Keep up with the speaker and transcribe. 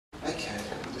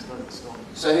it's not.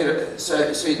 So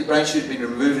the brain should have been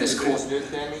removed and it's caused nerve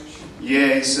damage?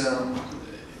 Yeah,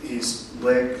 his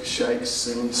leg shakes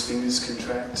and his fingers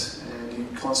contract, and he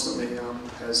constantly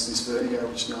has this vertigo,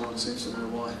 which no one seems to know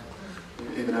why,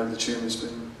 even though the tumour's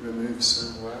been removed.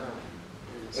 So. Wow.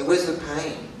 And where's the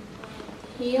pain?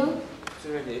 Here, It's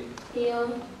around here. here,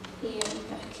 here, and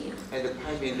back here. And the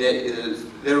pain being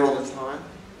there all the time?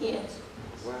 Yes.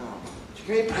 Wow.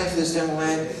 Can we pray for this young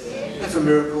man? Pray for a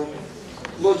miracle.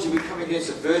 Lord, you be coming against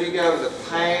the vertigo, the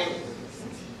pain,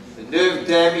 the nerve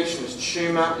damage from his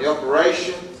tumour, the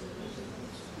operation.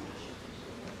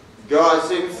 God,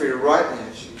 it's even for you right now,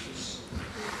 Jesus.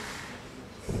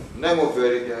 No more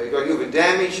vertigo. God, heal the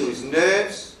damage to his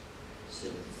nerves.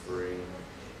 Set him free.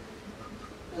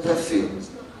 How does that feel? It's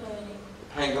not hurting.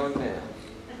 Pain going now.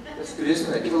 That's good,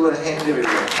 isn't it? Give a lot of hand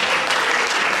everywhere.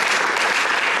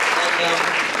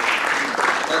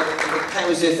 And the pain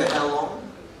was there for how long?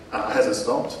 It hasn't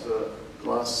stopped for the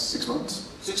last 6 months.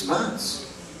 6 months.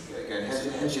 Okay.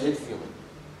 How's your head feeling?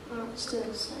 Oh, it's still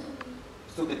the same.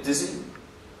 Still a bit dizzy?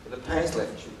 But the pain's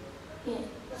left you. Yeah.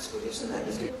 That's good, isn't it?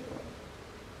 That's good.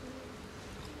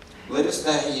 Let us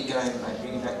know how you're going, mate.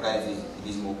 Bring him back later if he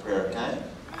needs more prayer, okay?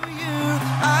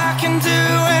 I can do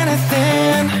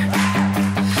anything,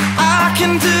 I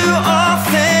can do all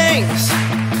things,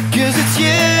 'cause it's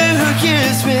you who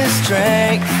gives me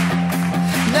strength.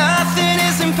 Nothing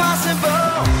is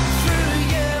impossible.